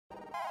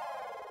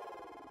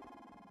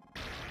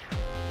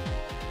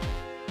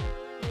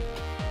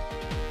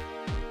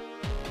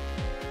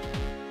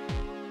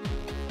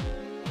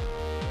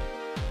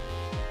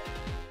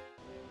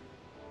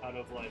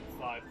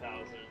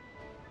5,000.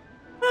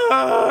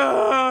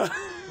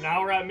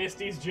 Now we're at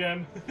Misty's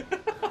gym.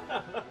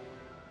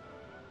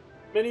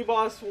 Mini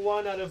boss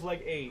 1 out of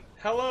like 8.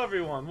 Hello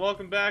everyone,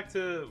 welcome back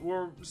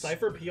to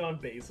Cypher Peon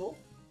Basil?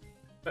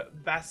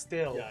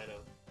 Bastille. Yeah, I know.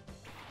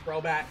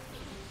 Throwback.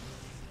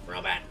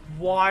 Throwback.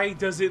 Why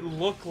does it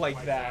look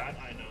like that?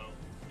 I know.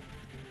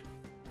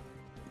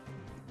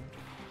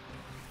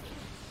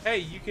 Hey,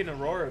 you can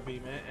Aurora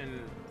beam it and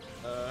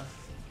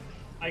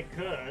I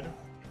could.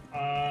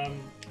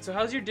 So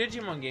how's your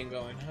Digimon game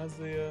going? How's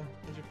your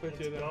playthrough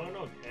It's there? going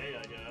okay,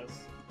 I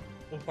guess.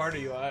 What part are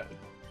you at?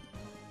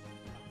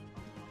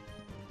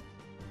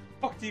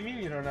 Fuck do you mean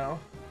you don't know?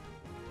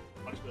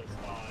 Watch this.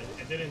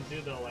 I didn't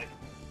do the like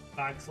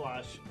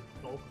backslash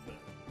gulp thing.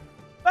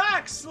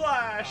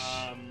 Backslash!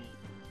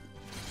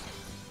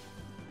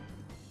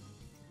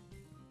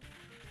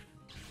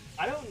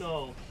 I don't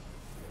know.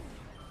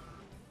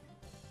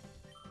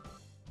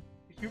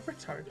 You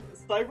retarded.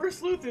 Cyber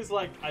Sleuth is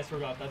like, I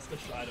forgot, that's the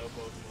Shadow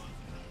Pokemon.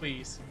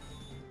 Please.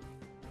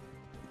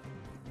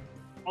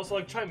 Also,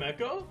 like,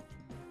 Chimecho?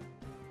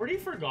 Pretty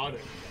forgotten,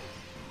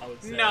 I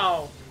would say.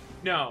 No.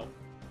 No.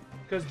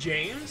 Because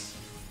James?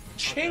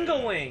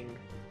 Chingling!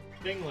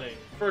 Dingling.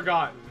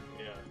 Forgotten.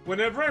 Yeah.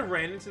 Whenever I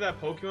ran into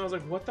that Pokemon, I was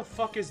like, what the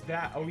fuck is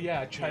that? Oh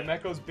yeah,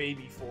 Chimecho's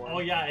baby form. Oh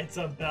yeah, it's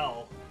a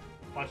bell.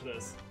 Watch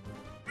this.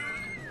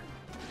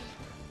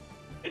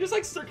 It just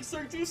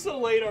like do so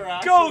late our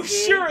asses. Go dude.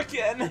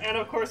 Shuriken! And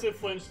of course it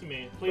flinched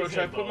me. Please Bro, should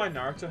I hit put my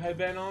both. Naruto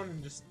headband on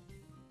and just...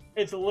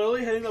 It's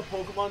literally hitting the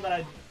Pokemon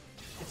that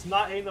It's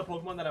not hitting the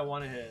Pokemon that I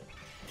want to hit.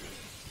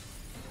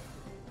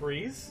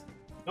 Freeze?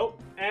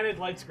 Nope. And it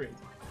light screen.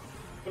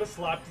 What a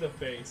slap to the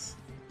face.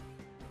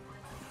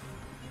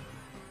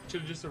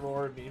 Should've just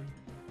Aurora beam.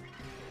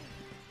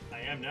 I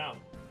am now.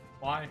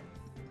 Why?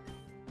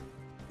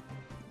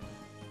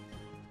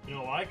 You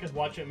know why? Because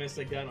watch it miss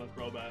again on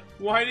Crobat.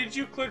 Why did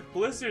you click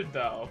Blizzard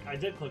though? I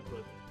did click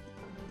with it.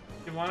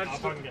 You wanna I'll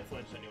just... fucking get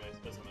flinched anyways.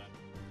 Doesn't matter.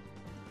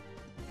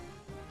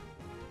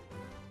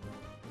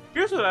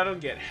 Here's what I don't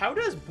get. How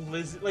does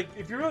Blizzard... Like,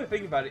 if you really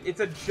think about it,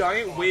 it's a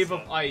giant wave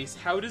of ice.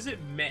 How does it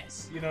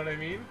miss? You know what I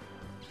mean?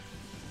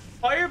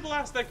 Fire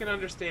Blast I can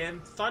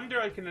understand.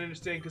 Thunder I can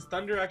understand, because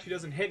Thunder actually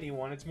doesn't hit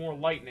anyone. It's more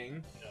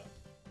lightning. Yeah.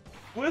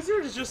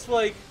 Blizzard is just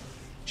like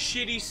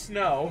shitty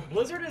snow.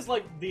 Blizzard is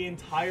like the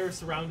entire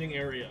surrounding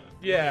area.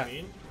 You Yeah. know what I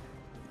mean?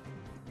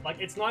 Like,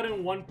 it's not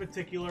in one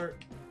particular...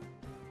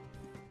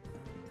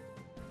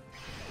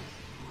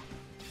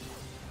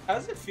 How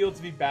does it feel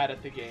to be bad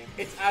at the game?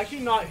 It's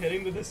actually not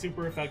hitting the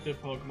super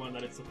effective Pokemon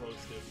that it's supposed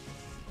to.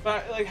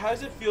 But, like, how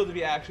does it feel to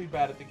be actually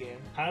bad at the game?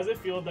 How does it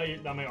feel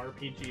that, that my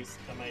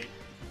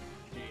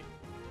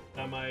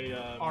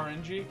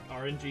RNG?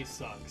 RNG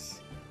sucks?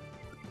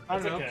 I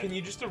don't It's know. okay. Can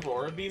you just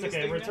Aurora beam It's this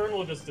okay, thing Return now?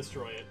 will just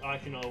destroy it.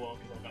 Actually, no, it won't,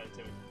 because I'll got it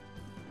too.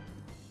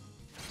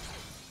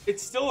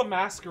 It's still a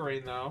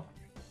Masquerain, though.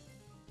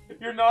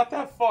 You're not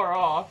that far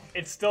off.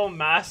 It's still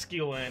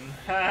masculine.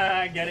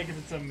 Get it,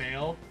 because it's a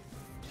male.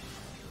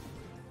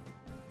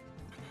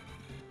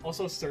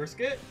 Also,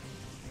 Surskit?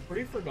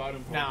 Pretty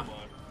forgotten Pokemon. Nah.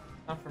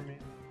 Not for me.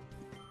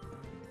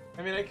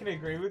 I mean, I can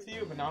agree with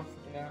you, but not for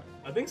yeah.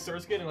 I think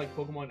Surskit in like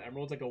Pokemon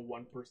Emerald's like a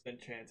 1%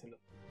 chance in the...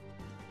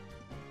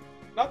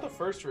 Not the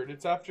first route.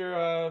 It's after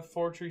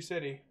Fortree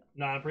City.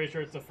 No, I'm pretty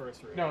sure it's the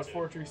first route. No, it's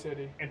Fortree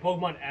City. And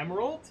Pokemon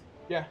Emerald?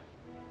 Yeah.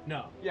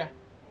 No. Yeah.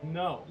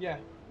 No. Yeah.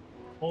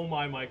 Oh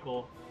my,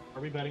 Michael.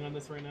 Are we betting on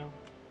this right now?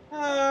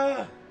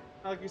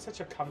 Like you're such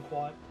a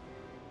kumquat.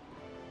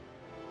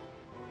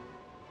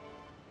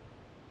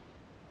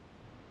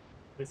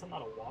 At least I'm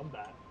not a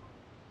wombat.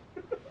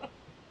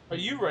 Are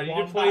you ready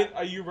to play?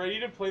 Are you ready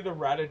to play the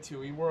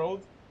Ratatouille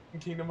world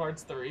in Kingdom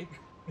Hearts 3?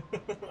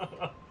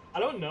 I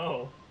don't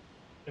know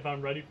if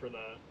I'm ready for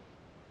that.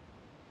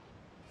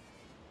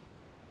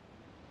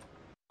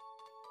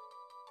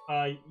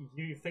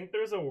 You think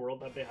there's a world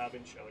that they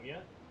haven't shown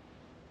yet?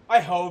 I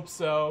hope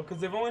so,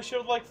 because they've only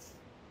showed like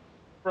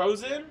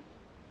Frozen,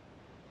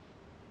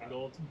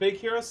 Tangled, Big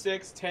Hero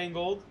 6,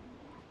 Tangled,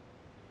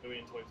 Louie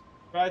and Toy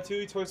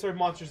Ratatouille, Toy Story,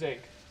 Monsters Inc.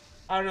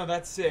 I don't know.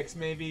 That's 6,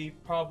 maybe,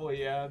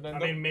 probably, yeah. Then I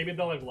mean, maybe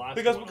they'll like last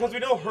because one we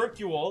know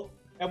Hercule,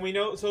 and we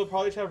know so we'll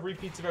probably have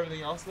repeats of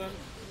everything else then.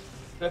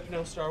 Death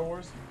No Star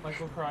Wars,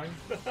 Michael crying.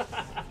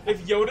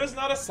 If Yoda's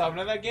not a summon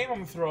in that game,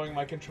 I'm throwing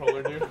my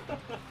controller, dude.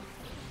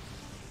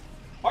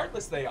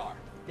 Heartless they are.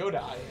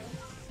 Yoda, I am.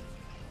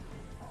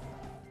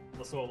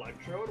 Also,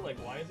 Electrode, like,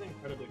 why is it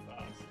incredibly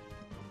fast?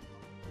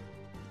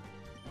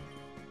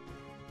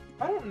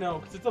 I don't know,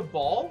 because it's a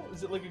ball?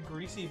 Is it like a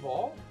greasy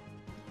ball?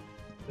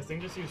 This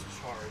thing just used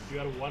charge. You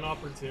had one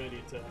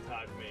opportunity to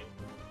attack me.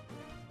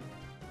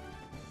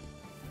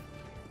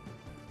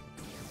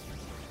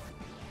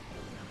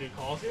 Dude,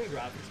 Coliseum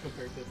graphics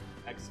compared to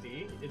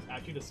XD is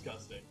actually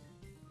disgusting.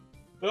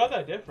 They're not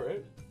that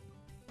different.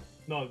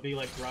 No, the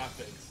like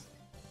graphics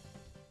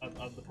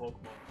of the Pokemon.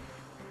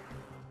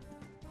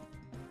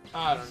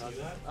 I don't See know.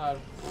 that?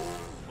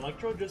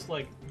 Electro just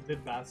like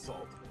did bath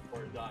salt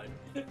before it died.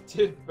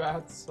 Did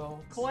bath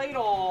salt.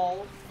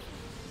 Claydol!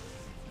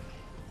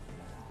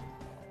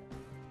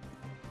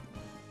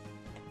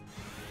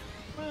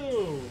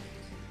 Move!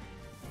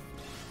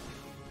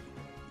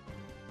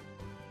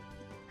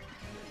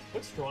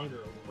 What's stronger,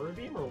 water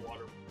beam or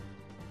water?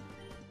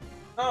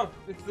 Oh,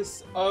 it's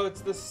this. Oh,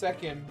 it's the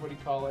second. What do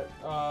you call it?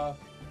 The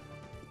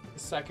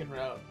second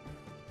route.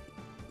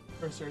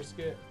 For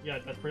Surskit. Yeah,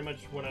 that's pretty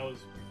much what I was.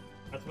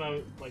 That's what I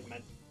was like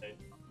meant to say.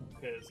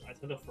 Because I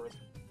said the first.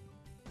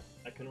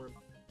 I couldn't remember.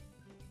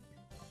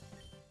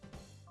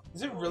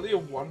 Is it really a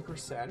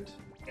 1%?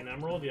 An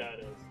emerald, yeah, it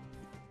is.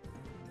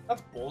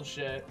 That's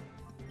bullshit.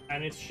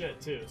 And it's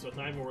shit too, so it's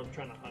not even worth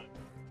trying to hunt.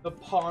 The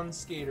Pond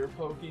Skater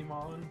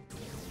Pokemon.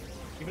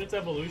 Even its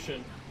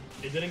evolution,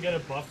 it didn't get a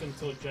buff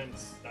until Gen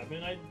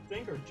 7, I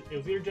think, or it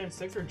was either Gen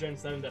 6 or Gen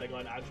 7 that I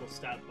got an actual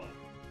stat buff.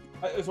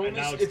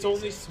 It's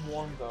only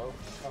Swarm though.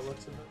 That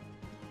looks in it.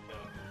 Yeah.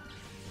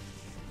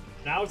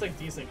 Now it's like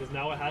decent because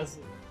now it has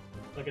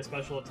like a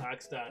special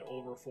attack stat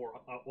over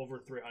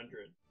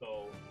 300.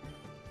 So,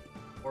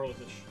 or was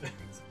it shit?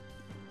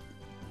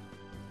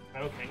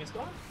 Shadow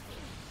Kangaskhan?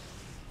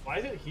 Why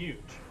is it huge?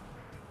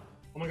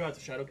 Oh my god, it's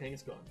a Shadow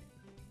Kangaskhan.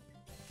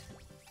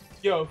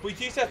 Yo, if we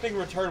teach that thing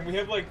return, we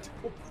have like.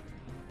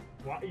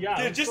 Why? Yeah.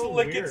 Did it just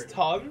lick its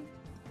tongue?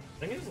 I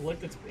think it just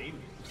licked its baby.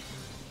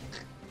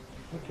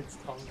 Lick its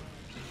tongue.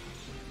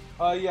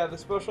 Yeah, the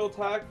special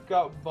attack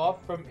got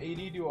buffed from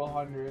 80 to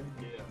 100.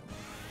 Yeah.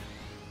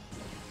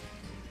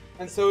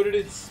 And so did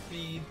its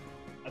speed.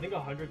 I think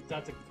 100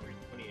 stats like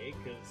 328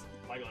 because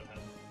Flygon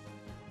has.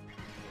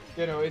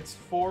 You know, it's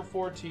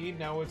 414,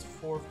 now it's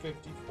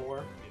 454.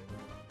 Yeah.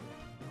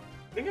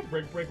 I think a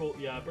Brick Break will.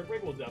 Yeah, Brick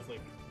Break will definitely.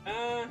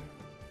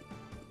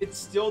 It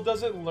still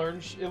doesn't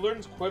learn. It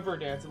learns Quiver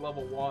Dance at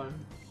level 1.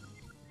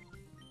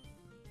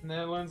 And then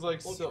it learns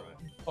like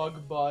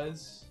Bug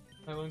Buzz.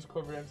 And it learns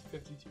Quiver Dance at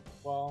 52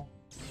 as well.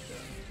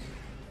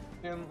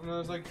 Yeah. And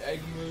there's like egg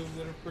moves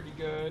that are pretty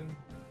good.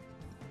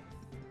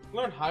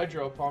 Learn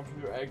Hydro Pump from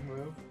your egg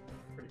move.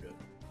 Pretty good.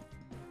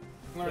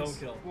 Don't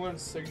kill. Learn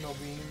Signal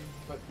Beam,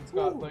 but it's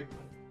got like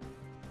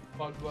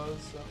Bug Buzz.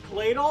 So.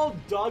 Claydol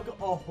dug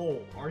a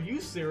hole. Are you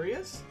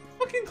serious?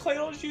 Fucking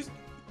Claydol just use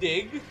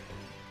Dig.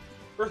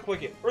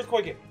 Earthquake it.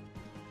 Earthquake it.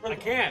 I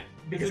can't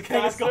because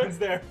faster? Kangaskhan's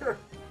there.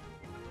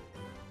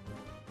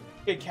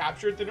 Okay,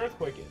 capture it, then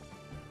Earthquake it.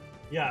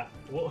 Yeah.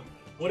 Well,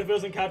 what if it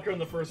wasn't captured on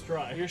the first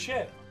try? Your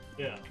shit.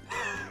 Yeah.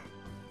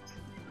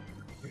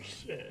 Your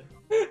shit.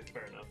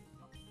 Fair enough.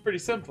 Pretty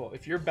simple.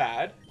 If you're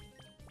bad,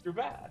 you're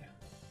bad.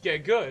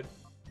 Get good.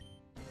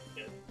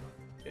 Good.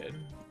 Good.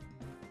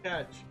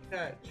 Catch.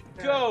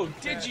 Go,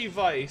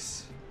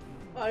 Digivice.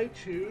 I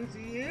choose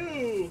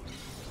you.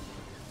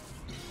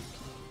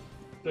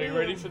 So you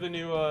ready for the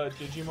new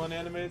Digimon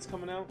anime that's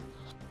coming out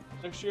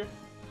next year?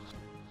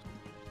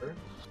 Sure.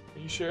 Are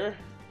you sure?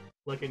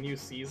 Like a new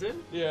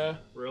season? Yeah.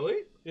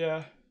 Really?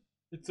 Yeah.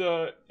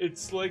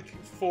 It's like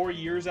 4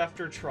 years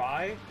after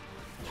Try.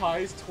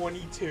 Ty's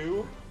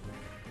 22.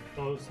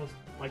 So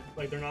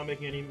like they're not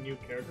making any new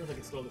characters. Like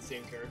it's still the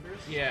same characters.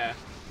 Yeah.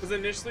 Because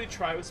initially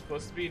Try was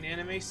supposed to be an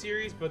anime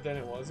series, but then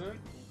it wasn't.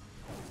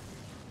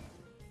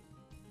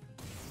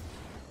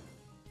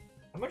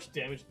 How much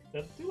damage?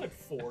 That do like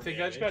 4 I think damage.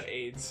 I just got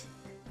AIDS.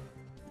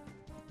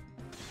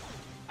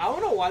 I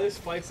don't know why this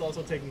fight's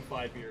also taking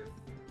 5 years.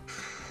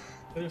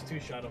 There's 2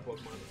 Shadow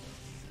Pokemon.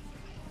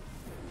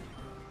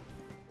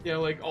 Yeah,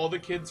 like all the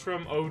kids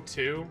from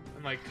 02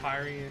 and like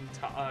Kairi and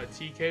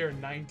TK are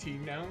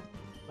 19 now.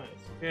 Nice.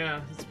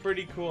 Yeah, it's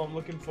pretty cool. I'm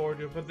looking forward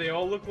to it. But they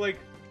all look like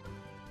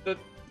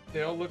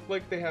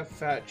they have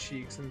fat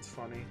cheeks, and it's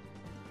funny.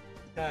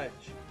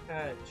 Catch.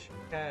 Sorry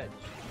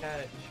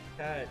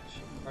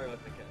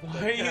about the catch.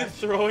 Why are you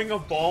throwing a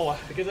ball at?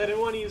 Because I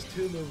didn't want to use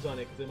 2 moves on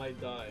it because it might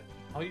die.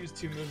 I'll use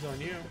 2 moves on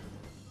you.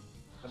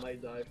 I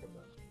might die from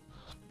that.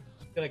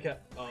 Can I catch?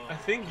 I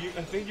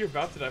think you're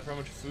about to die for how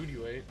much food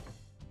you ate.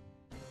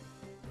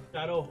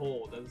 Shadow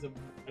Hold. I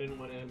didn't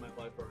want to end my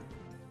life for it.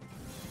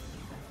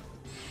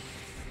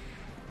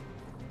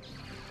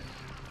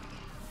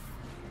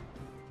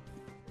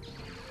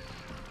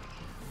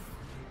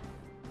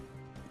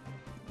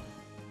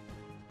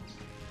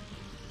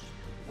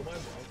 Well, my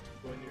mom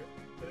going here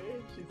today,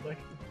 and she's like,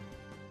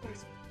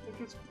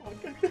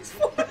 this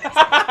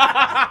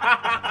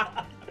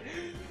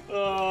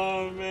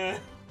Oh man.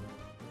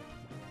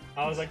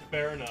 I was like,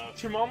 fair enough.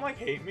 Does your mom like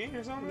hate me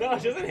or something? No,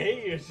 she doesn't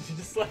hate you. She's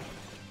just like,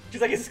 is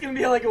this gonna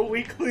be like a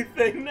weekly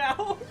thing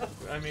now?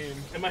 I mean,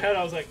 in my head,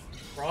 I was like,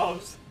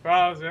 probs.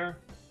 Probs, yeah.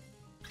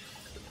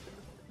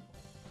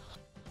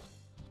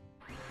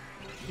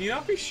 Can you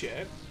not be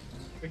shit?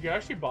 Like, you're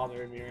actually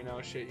bothering me right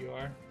now, shit you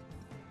are.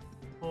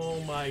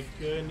 Oh my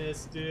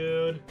goodness,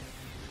 dude.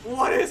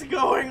 What is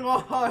going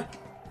on?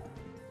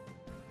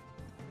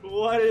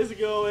 What is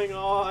going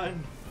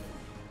on?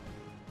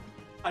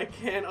 I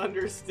can't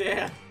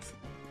understand.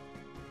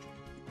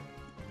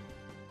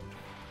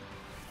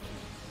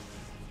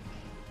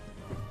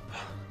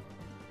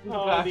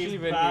 I've actually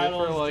been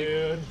battles, here for like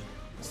dude.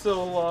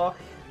 so long.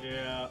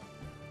 Yeah.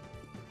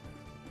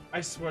 I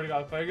swear to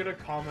God, if I get a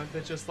comment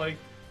that's just like,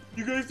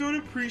 you guys don't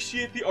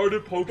appreciate the art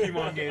of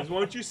Pokemon games, why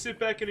don't you sit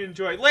back and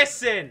enjoy?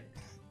 Listen!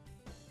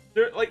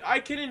 Like, I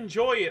can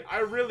enjoy it. I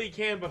really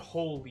can, but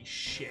holy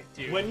shit,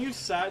 dude. When you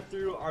sat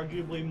through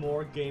arguably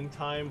more game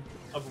time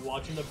of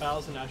watching the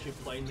battles and actually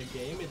playing the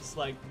game, it's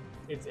like,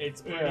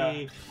 it's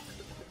pretty...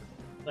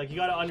 Like, you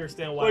gotta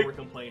understand why we're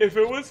complaining. If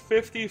it was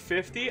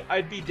 50-50,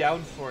 I'd be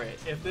down for it.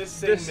 If this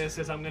thing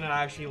misses, I'm gonna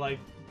actually, like,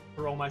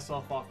 throw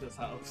myself off this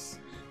house.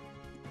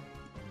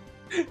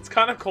 It's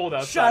kind of cold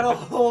outside. Shadow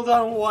hold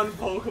on one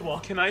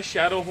Pokemon. Can I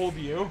shadow hold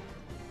you?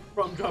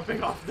 From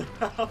jumping off the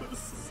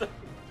house.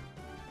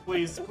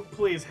 Please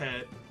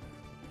hit.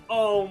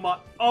 Oh my.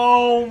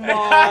 How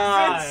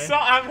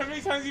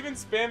many times have you been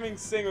spamming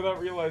sing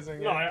without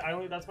realizing it? No, I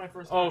only, that's my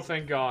first Oh, time.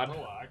 thank God.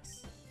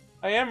 Relax.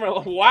 I am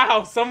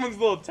wow, someone's a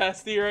little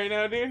testy right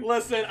now, dude.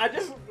 Listen,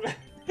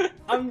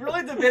 I'm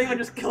really debating on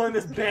just killing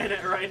this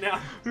bandit right now.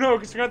 No,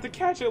 because you're going to have to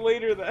catch it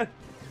later then.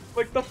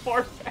 Like the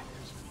Farfetch.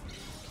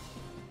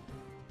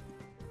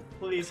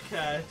 Please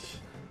catch.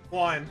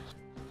 1,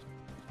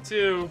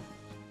 2,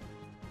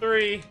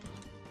 3.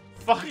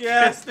 Fuck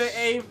yes, the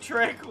aim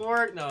trick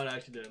worked. No, it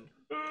actually didn't.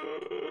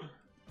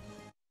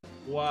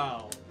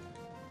 Wow.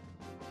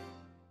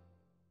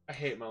 I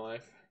hate my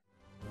life.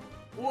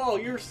 Whoa,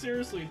 you're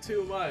seriously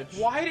too much.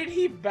 Why did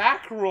he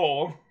back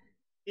roll?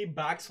 He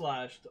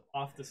backslashed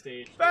off the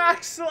stage.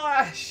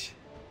 Backslash!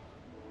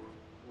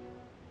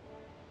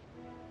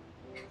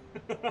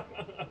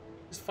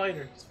 Just fight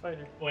her. Just fight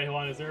her. Wait,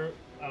 hold on. Is there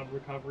a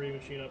recovery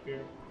machine up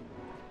here?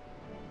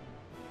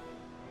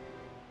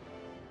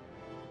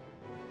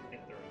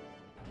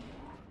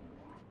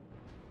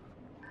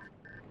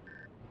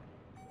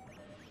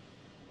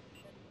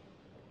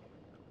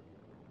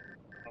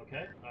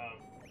 Okay.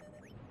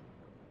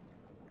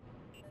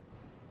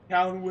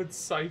 Downwood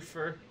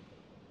Cipher.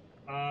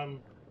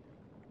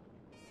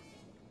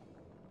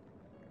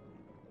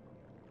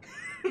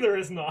 There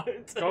is not.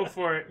 Go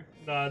for it.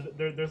 Nah,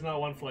 there's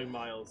not one flying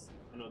miles.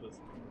 I know this.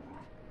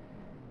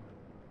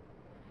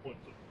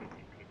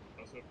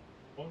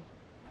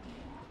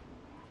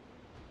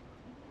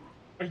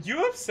 Are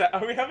you upset?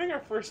 Are we having our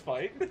first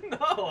fight? No,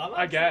 I'm not.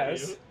 I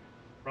guess.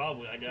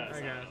 Probably, I guess.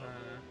 I guess.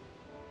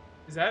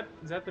 Is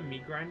that the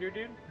meat grinder,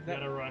 dude? You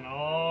gotta run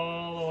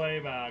all the way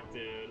back,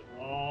 dude.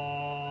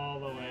 All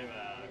the way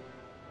back.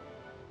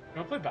 You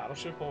wanna play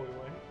Battleship while we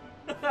win?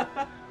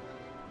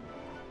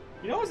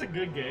 You know, it was a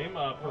good game.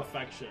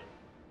 Perfection.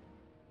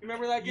 You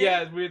remember that game?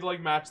 Yeah, we'd like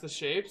match the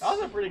shapes. That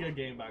was a pretty good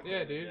game back then.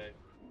 Yeah, dude.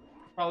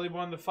 Probably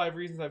one of the 5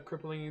 reasons I have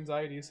crippling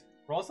anxieties.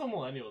 We're also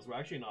millennials. We're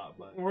actually not,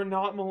 but we're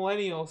not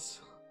millennials.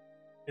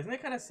 Isn't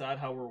it kind of sad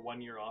how we're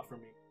 1 year off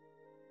from me?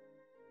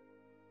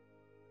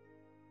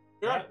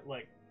 Yeah. That,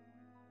 like,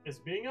 is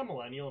being a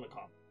millennial in a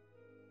comp?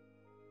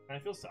 Can I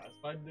feel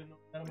satisfied to know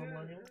that I'm a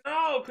millennial?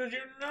 No, because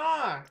you're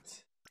not.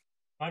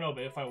 I know,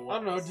 but if I was... I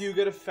don't know, do you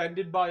get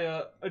offended by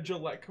a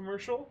Gillette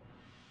commercial?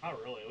 Not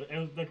really.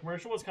 The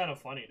commercial was kind of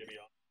funny, to be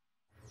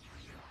honest.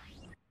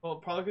 Well,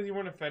 probably because you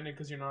weren't offended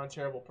because you're not a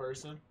terrible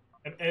person.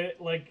 And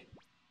like,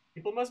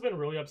 people must have been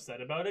really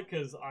upset about it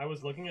because I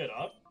was looking it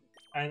up,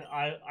 and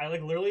I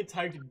like literally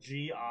typed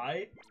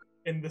GI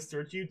in the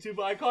search YouTube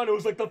icon. It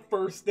was like the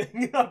first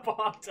thing that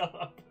popped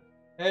up.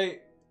 Hey,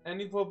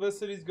 any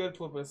publicity is good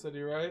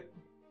publicity, right?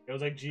 It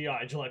was like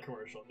GI, Gillette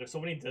commercial. There's so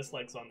many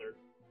dislikes on there.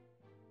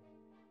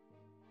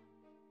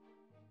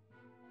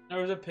 There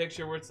was a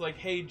picture where it's like,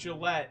 hey,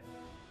 Gillette,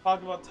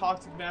 talk about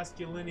toxic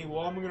masculinity.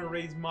 Well, I'm gonna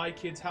raise my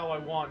kids how I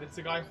want. It's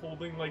a guy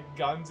holding like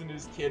guns and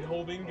his kid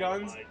holding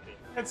guns.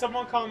 And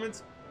someone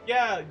comments,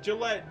 yeah,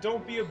 Gillette,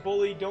 don't be a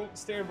bully, don't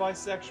stand by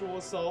sexual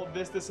assault,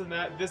 this and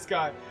that. This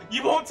guy,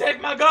 you won't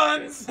take my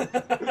guns!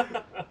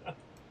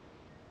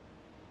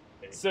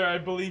 Sir, I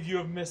believe you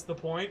have missed the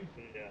point.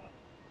 Yeah.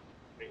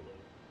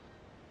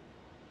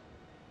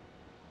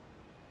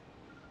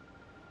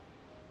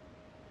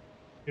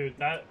 Dude,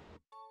 that...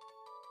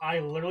 I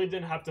literally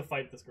didn't have to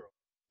fight this girl.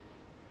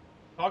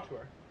 Talk to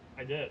her.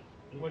 I did.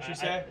 What'd she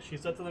say? She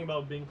said something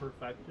about being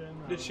perfection.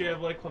 Did she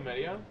have, like,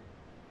 chlamydia?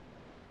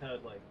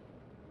 Had, like...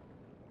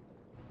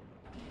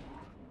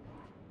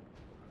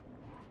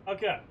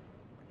 Okay.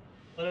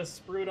 Let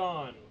us spruit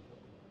on.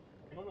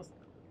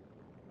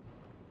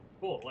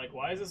 Cool. Like,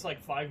 why is this,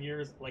 like, 5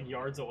 years, like,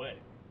 yards away?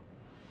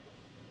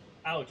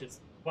 Ouch, it's...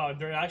 Wow,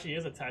 there actually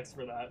is a text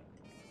for that.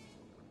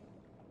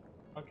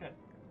 Okay.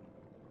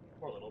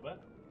 For a little bit.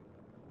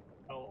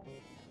 Oh.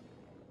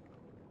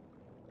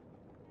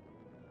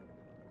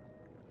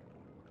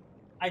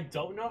 I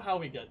don't know how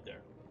we get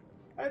there.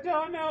 I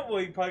don't know.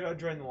 Well, you probably gotta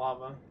drain the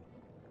lava.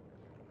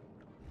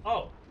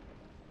 Oh.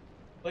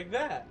 Like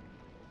that.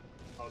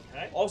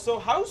 Okay. Also,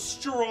 how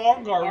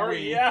strong are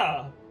we?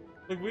 Yeah.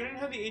 Like, we didn't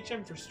have the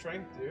HM for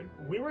strength, dude.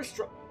 We were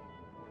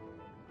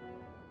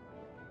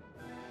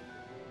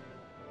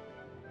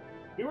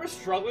We were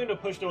struggling to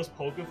push those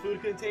Poke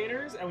Food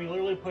containers, and we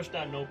literally pushed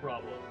that no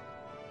problem.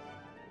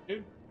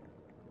 Dude.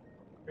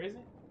 Crazy?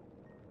 Are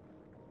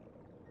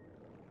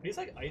these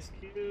like ice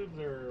cubes,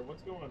 or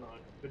what's going on?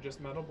 They're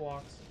just metal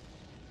blocks.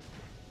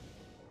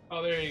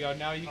 Oh, there you go.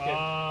 Now you can...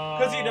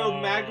 Because, you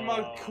know,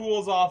 magma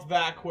cools off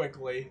that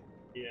quickly.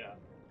 Yeah.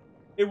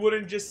 It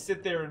wouldn't just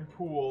sit there and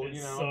pool, It's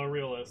you know? so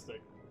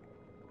realistic.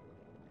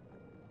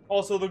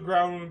 Also, the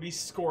ground would be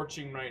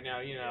scorching right now,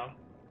 you know.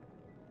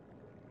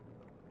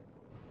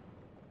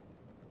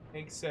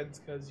 Makes sense,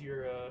 because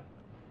you're,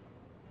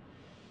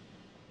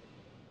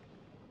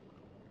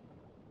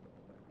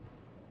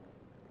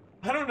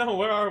 I don't know,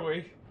 where are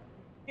we?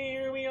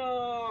 Here we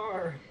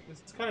are!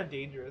 It's kind of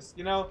dangerous.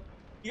 You know,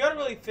 you gotta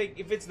really think,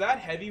 if it's that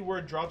heavy where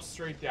it drops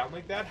straight down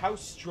like that, how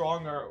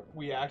strong are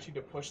we actually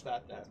to push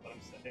that then? That's what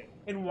I'm saying.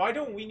 And why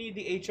don't we need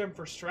the HM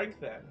for strength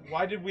then?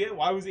 Why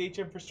was the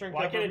HM for strength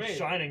Why ever can't it made?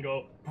 shine and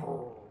go...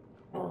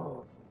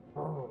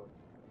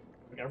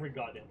 like every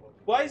goddamn book.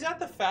 Why is that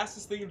the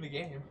fastest thing in the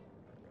game?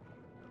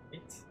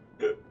 It's...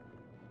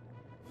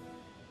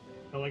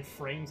 no, like,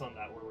 frames on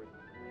that where we're...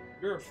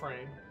 You're a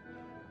frame.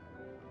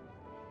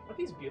 What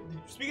these beautiful...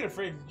 Speaking of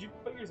frames, did you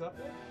put yours up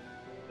there?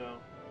 No.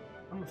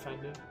 I'm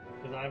offended.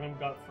 Because I haven't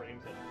got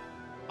frames in.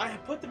 I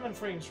put them in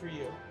frames for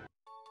you.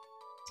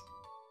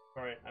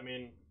 Alright, I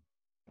mean...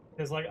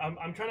 Because, like,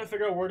 I'm trying to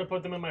figure out where to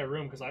put them in my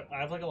room, because I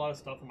have, like, a lot of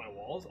stuff on my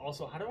walls.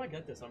 Also, how do I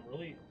get this? I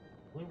really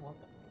want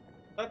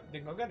that.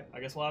 Then go get it. I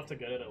guess we'll have to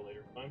get it at a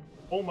later time.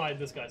 Oh my,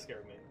 this guy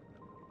scared me.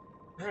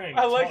 Dang,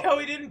 I like how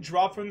he didn't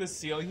drop from the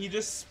ceiling. He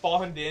just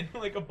spawned in,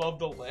 like, above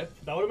the lip.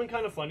 That would have been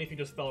kind of funny if he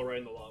just fell right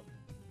in the lava.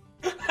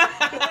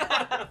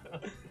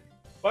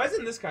 Why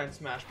isn't this guy in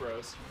Smash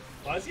Bros?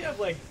 Why does he have,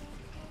 like,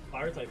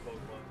 fire-type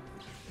Pokemon?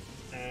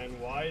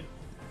 And why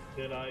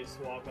did I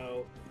swap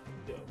out...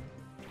 Yo.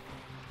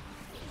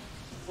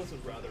 This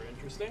is rather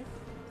interesting.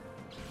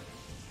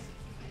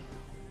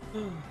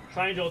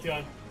 Shiny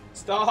Jolteon.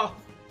 Stop!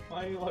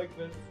 Why are you like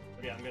this?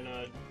 Okay, I'm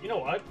gonna... You know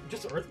what?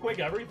 Just Earthquake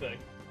everything.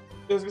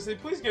 I was gonna say,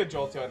 please get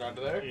Jolteon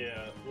under there.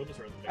 Yeah, we'll just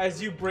Earthquake.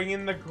 As you bring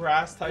in the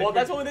grass type. Well,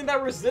 that's the only thing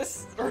that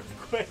resists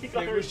Earthquake.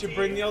 Maybe we should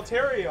bring the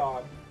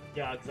Alterion.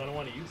 Yeah, because I don't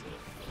want to use it.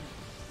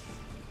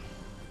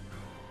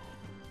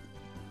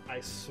 I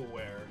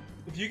swear.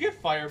 If you get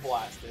Fire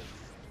Blasted.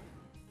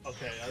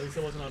 Okay, at least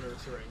it wasn't on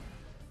Earth's Ring.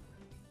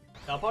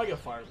 I'll probably get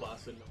Fire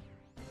Blasted.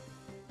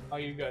 Oh,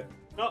 you're good.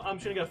 No, I'm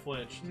just gonna get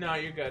flinched. No,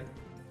 you're good.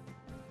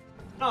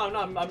 No,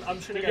 I'm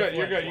just gonna get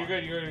You're flinched.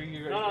 good. You're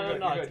good.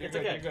 No, it's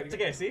okay. It's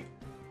okay, see?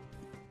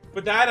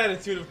 With that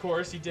attitude, of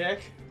course, you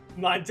dick.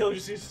 Not until you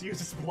just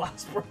uses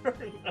Blast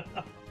Burn.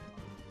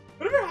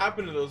 Whatever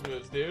happened to those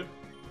moves, dude?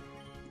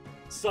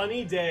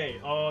 Sunny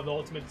Day. Oh, the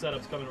ultimate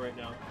setup's coming right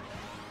now.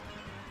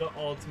 The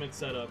ultimate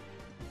setup.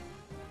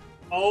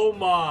 Oh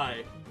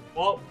my.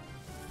 Well.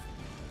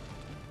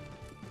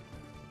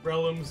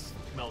 Realm's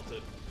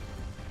melted.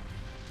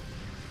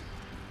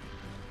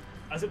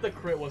 As if the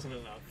crit wasn't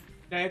enough.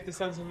 Now I have to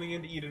send something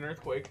in to eat an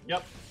Earthquake.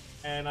 Yep.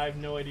 And I have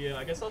no idea.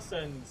 I guess I'll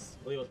send...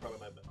 Leo's probably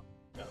my bet.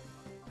 Yeah.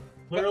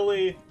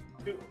 Literally,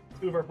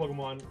 two of our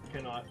Pokemon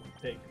cannot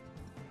take.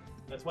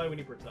 That's why we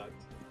need Protect.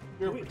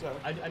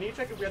 I need to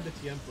check if we have the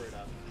TM for it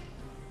out.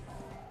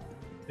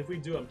 If we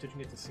do, I'm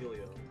teaching it to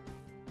Celio.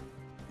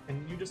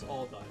 And you just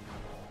all die.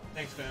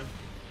 Thanks, fam.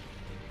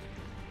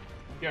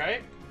 You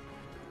alright?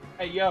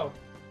 Hey, yo.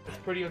 It's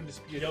pretty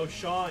undisputed. Yo,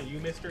 Sean, you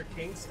Mr.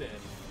 Kingston.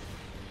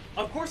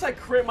 Of course I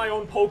crit my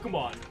own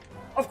Pokemon.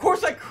 Of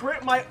course I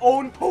crit my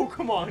own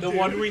Pokemon, The dude.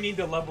 one we need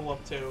to level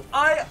up to.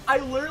 I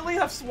literally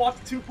have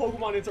swapped 2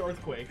 Pokemon into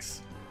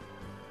Earthquakes.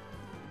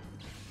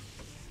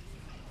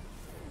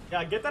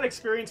 Yeah, get that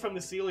experience from the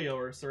Celio,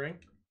 Ursaring.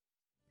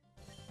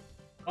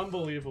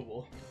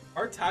 Unbelievable.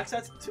 Our attack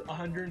set's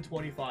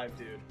 125,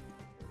 dude.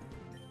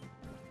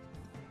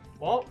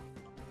 Well.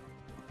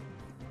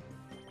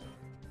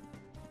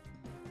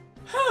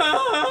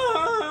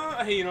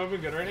 Hey, you know what's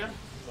been good right now?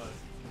 But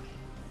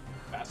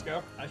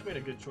Basco. I just made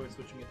a good choice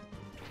switching it.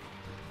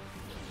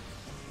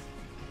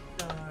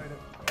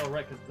 Oh,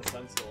 right, because the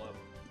sun's still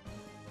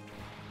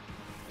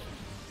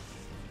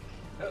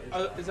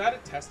up. Is that a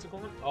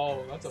testicle?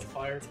 Oh, that's a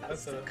fire.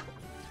 That's a.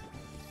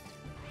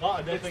 Oh,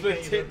 I don't It's think the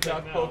they Tit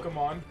Duck now.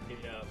 Pokemon.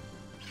 Yeah.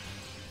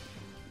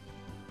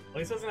 At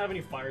least it doesn't have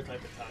any fire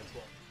type attacks.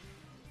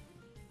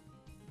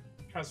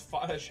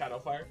 Well, Has Shadow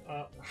Fire.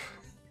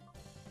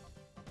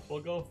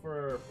 we'll go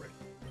for.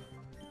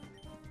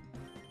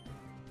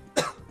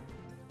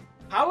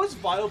 How is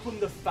Vileplume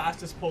the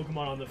fastest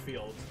Pokemon on the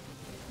field?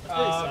 That's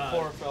pretty sad.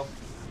 Chlorophyll.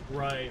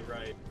 Right,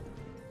 right.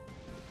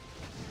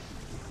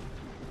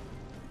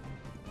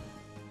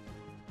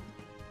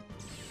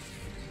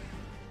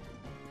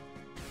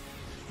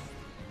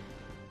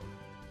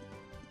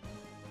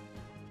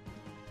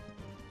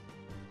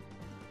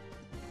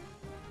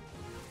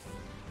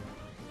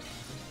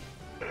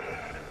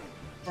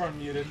 We're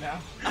unmuted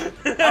now.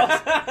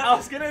 I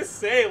was gonna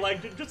say,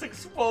 like, just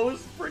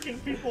expose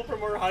freaking people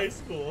from our high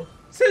school.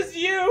 Says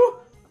you!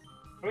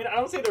 I mean, I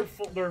don't say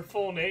their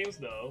full names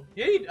though.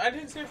 Yeah, I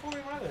didn't say full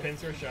name either.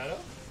 Pinsir Shadow?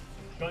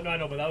 No, I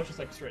know, but that was just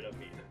like straight up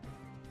mean.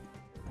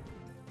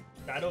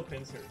 Shadow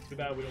Pinsir. Too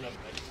bad we don't have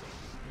Medicine.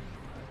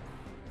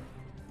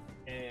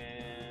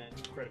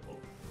 And critical.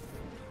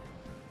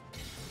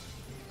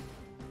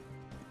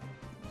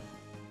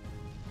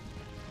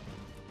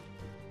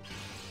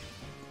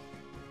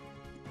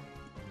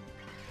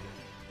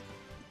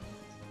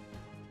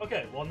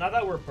 Okay, well now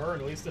that we're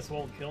burned, at least this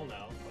won't kill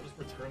now. I'll just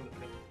return the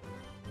pin.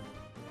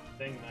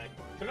 Thing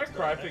Magmar. Can I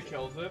cry if it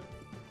kills it?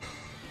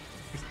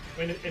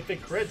 I mean, if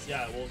it crits,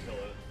 yeah, it will kill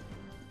it.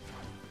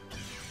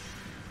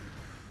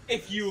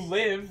 If you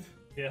live.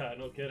 Yeah,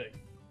 no kidding.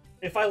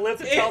 If I live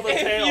to tell the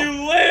tale. If you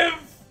live!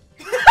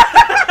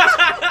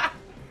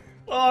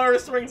 Oh, her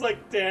string's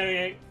like,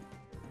 dang.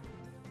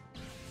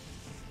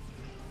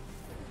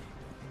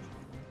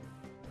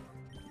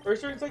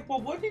 Ursaring's like, well,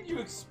 what did you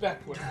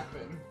expect would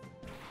happen?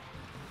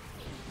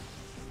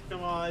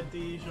 Come on,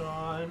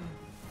 Dijon.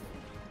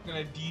 I'm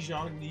gonna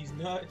Dijon these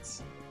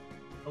nuts.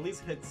 At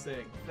least hit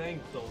Sig.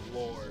 Thank the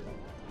Lord.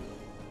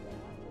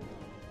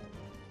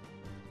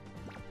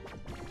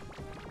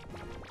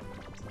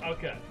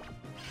 Okay.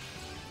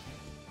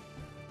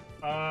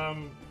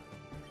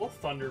 We'll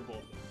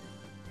Thunderbolt.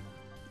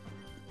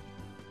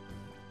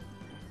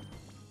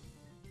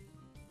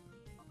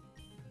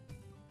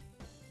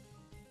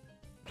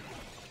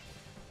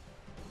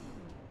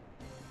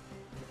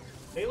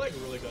 They like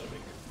really gotta make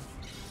it.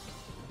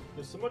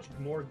 There's so much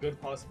more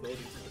good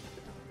possibilities.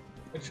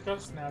 I just got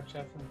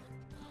Snapchat from.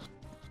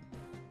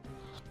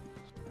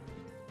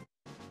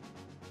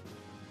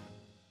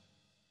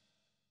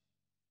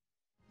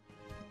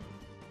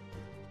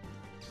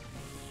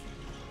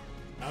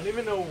 I don't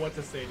even know what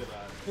to say to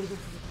that.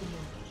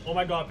 Oh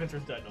my god,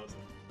 Pinsir's dead notes.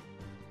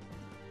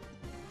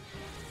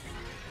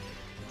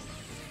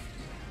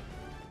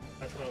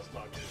 That's what I was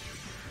talking.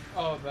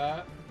 Oh,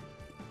 that.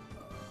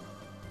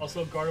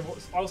 Also,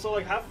 also,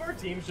 like, half of our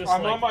team's just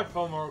I'm like... on my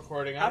phone while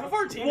recording. Half of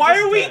our team's Why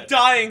just are we dead.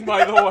 dying,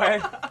 by the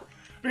way?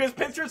 Because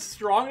Pinsir's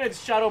strong and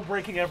it's shadow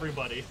breaking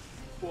everybody.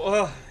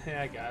 Well,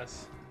 yeah, I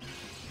guess.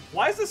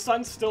 Why is the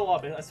sun still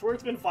up? I swear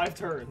it's been 5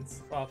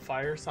 turns.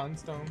 Fire,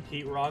 Sunstone,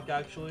 Heat Rock,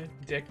 actually.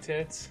 Dick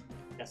Tits.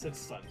 Yes, it's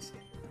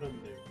Sunstone.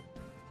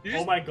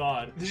 Oh my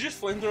god. Did you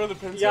just flamethrower the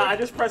pencil? Yeah, I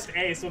just pressed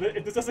A, so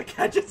if this doesn't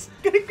catch, it's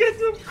gonna get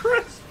some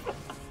crisp.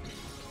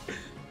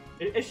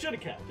 It should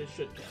catch. It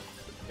should catch.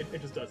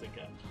 It just doesn't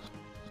catch.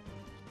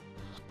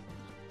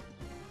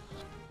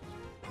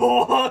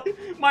 Oh,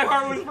 my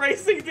heart was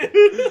racing, dude.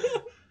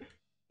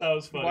 That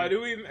was funny. Why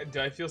do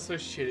I feel so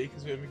shitty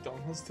because we had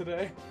McDonald's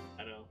today?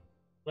 I know.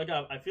 Like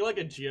I feel like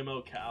a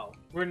GMO cow.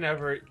 We're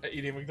never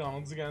eating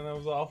McDonald's again. That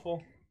was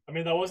awful. I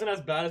mean, that wasn't as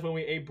bad as when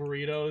we ate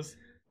burritos,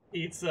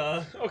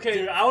 pizza. Okay.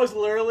 Dude, I was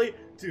literally...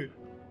 Dude.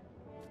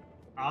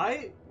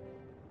 I...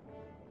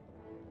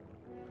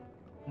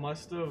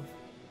 must have...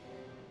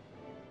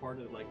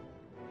 farted like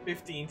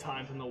 15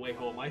 times on the way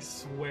home. I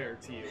swear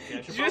to you. Okay,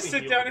 I should Did you just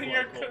sit probably down in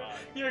heal before I go back.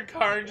 your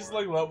car and just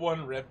like let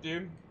one rip,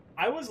 dude?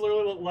 I was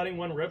literally letting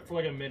one rip for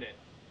like a minute.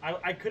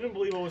 I couldn't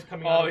believe what was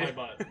coming out of my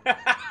butt.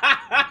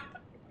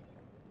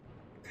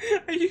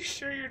 Are you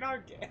sure you're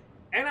not gay?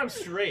 And I'm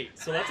straight,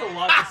 so that's a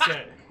lot to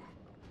say.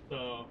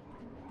 So,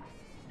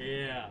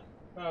 yeah.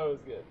 That was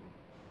good.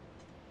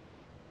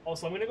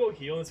 Also, I'm gonna go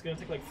heal, and it's gonna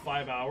take like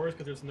 5 hours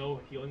because there's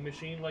no healing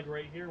machine like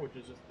right here, which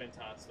is just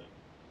fantastic.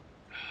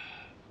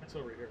 That's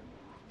over here.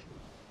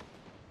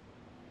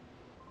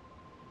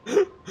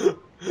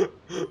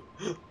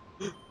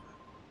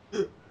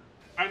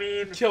 I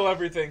mean, Kill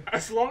everything.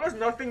 as long as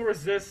nothing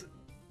resists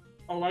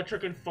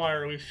electric and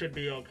fire, we should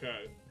be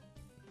okay.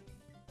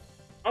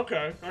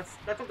 Okay, that's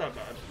not that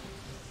bad.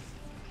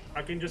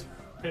 I can just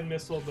pin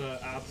missile the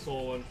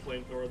Absol and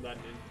flamethrower that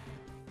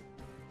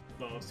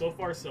in. So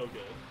far so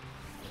good.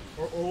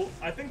 Or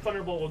I think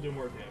Thunderbolt will do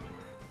more damage.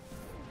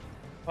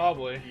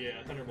 Probably.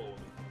 Yeah, Thunderbolt will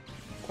do.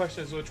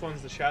 Question is, which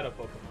one's the Shadow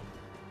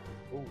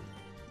Pokemon? Ooh.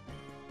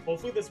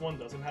 Hopefully this one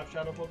doesn't have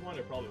Shadow Pokemon.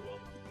 It probably will.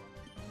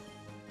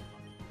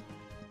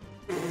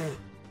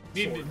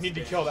 Need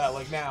to kill that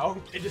like now.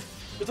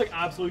 It's like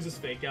absolutely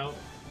just fake out.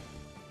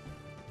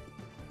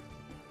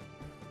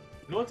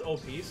 You know what's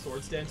OP?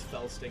 Sword Stance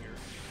Fell Stinger.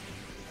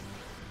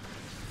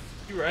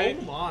 You right?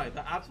 Oh my, the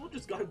Absol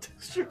just got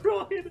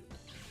destroyed.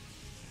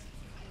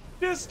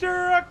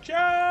 Destruction!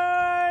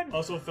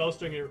 Also, Fell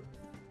Stinger,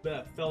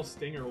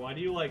 why do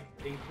you like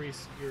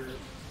increase your...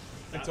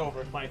 It's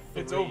over. By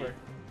 3? It's over.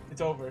 It's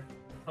over.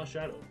 Not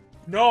Shadow.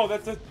 No,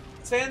 that's a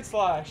Sand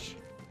Slash.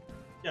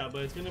 Yeah,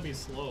 but it's gonna be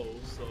slow,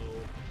 so...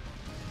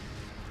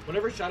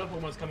 Whenever Shadow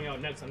Pokemon's coming out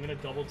next, I'm gonna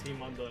double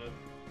team on the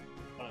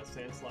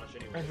Sand Slash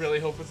anyway. I really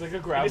hope it's like a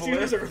Just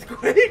use Graveler.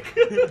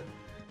 Earthquake!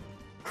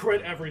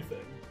 Crit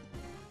everything.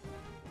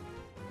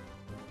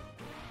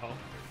 Oh.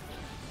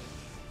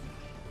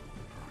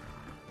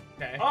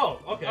 Okay. Oh,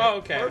 okay. Oh,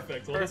 okay.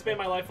 Perfect. Well, this made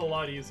my life a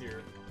lot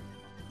easier.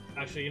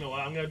 Actually, you know what?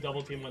 I'm gonna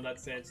double team on that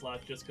Sand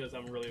Slash just because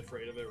I'm really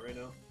afraid of it right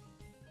now.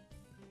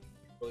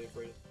 Really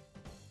afraid.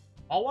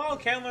 All while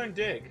can learn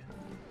Dig.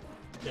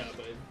 Yeah,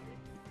 but...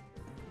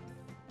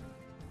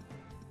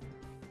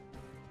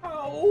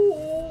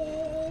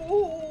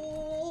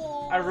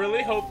 I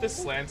really hope the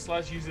Slant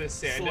Slash uses a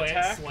sand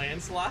attack.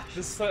 Slant Slash?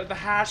 The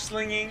hash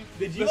slinging.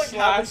 Did you the like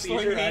have a slash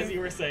seizure slinging. as you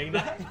were saying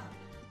that?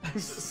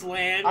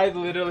 Slant. I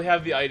literally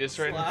have the itis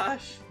right now.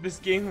 Slash. This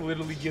game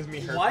literally gives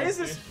me herpes. Why is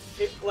this?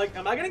 Like,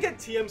 am I gonna get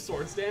TM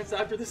Sword Stance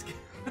after this game?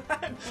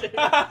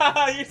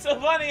 You're so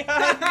funny.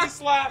 You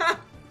slap.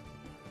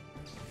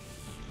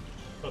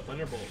 Oh,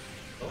 Thunderbolt.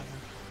 Oh.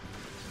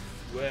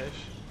 Wish.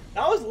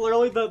 That was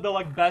literally the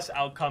like best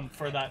outcome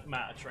for that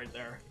match right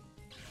there.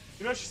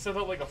 You know, she sent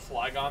out like a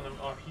Flygon,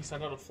 or he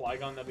sent out a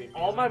Flygon. That'd be amazing.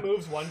 All my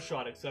moves one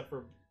shot except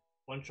for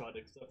one.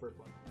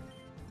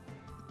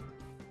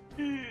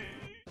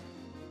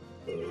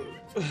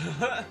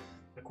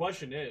 The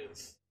question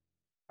is,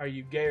 are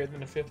you gayer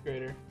than a 5th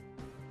grader?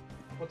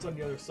 what's on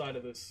the other side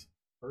of this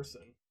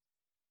person?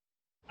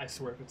 I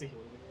swear if it's a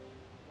healing.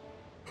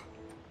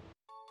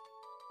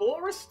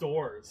 Full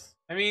restores.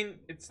 I mean,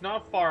 it's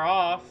not far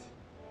off.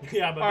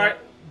 Yeah, but Alright,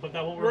 that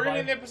won't we're revive. gonna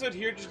end the episode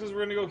here just because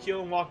we're gonna go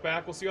heal and walk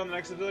back. We'll see you on the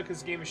next episode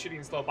because the game is shitty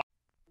and slow. Bye.